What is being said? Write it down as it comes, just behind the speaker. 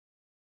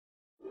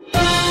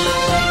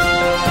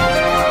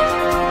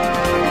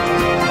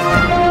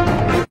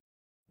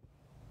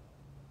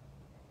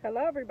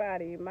Hello,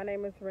 everybody. My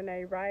name is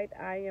Ranae Wright.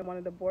 I am one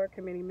of the board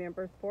committee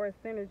members for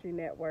Synergy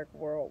Network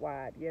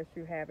Worldwide. Yes,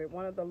 you have it,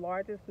 one of the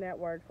largest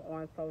networks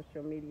on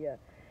social media.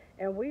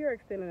 And we are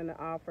extending an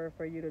offer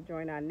for you to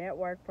join our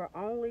network for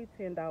only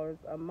 $10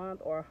 a month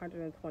or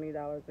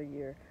 $120 a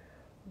year.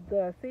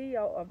 The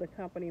CEO of the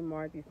company,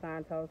 Margie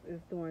Santos,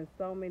 is doing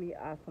so many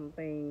awesome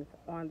things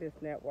on this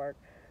network.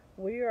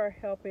 We are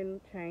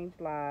helping change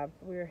lives,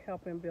 we are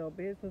helping build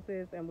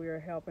businesses, and we are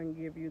helping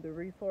give you the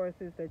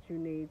resources that you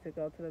need to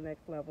go to the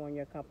next level in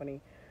your company.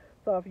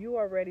 So if you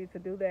are ready to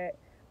do that,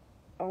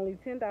 only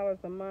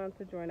 $10 a month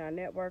to join our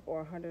network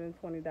or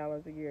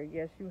 $120 a year.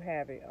 Yes, you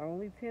have it.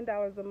 Only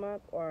 $10 a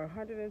month or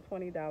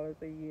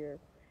 $120 a year.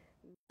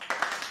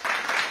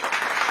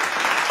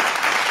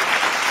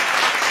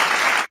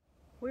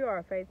 We are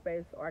a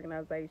faith-based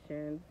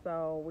organization,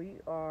 so we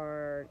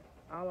are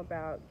all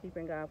about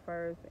keeping God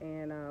first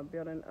and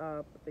building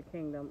up the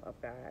kingdom of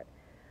God.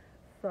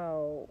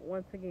 So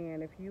once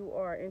again, if you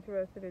are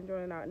interested in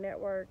joining our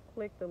network,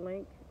 click the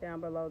link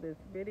down below this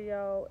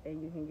video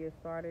and you can get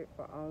started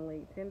for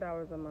only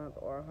 $10 a month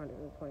or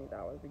 $120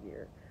 a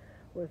year.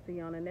 We'll see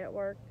you on the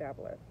network. God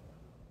bless.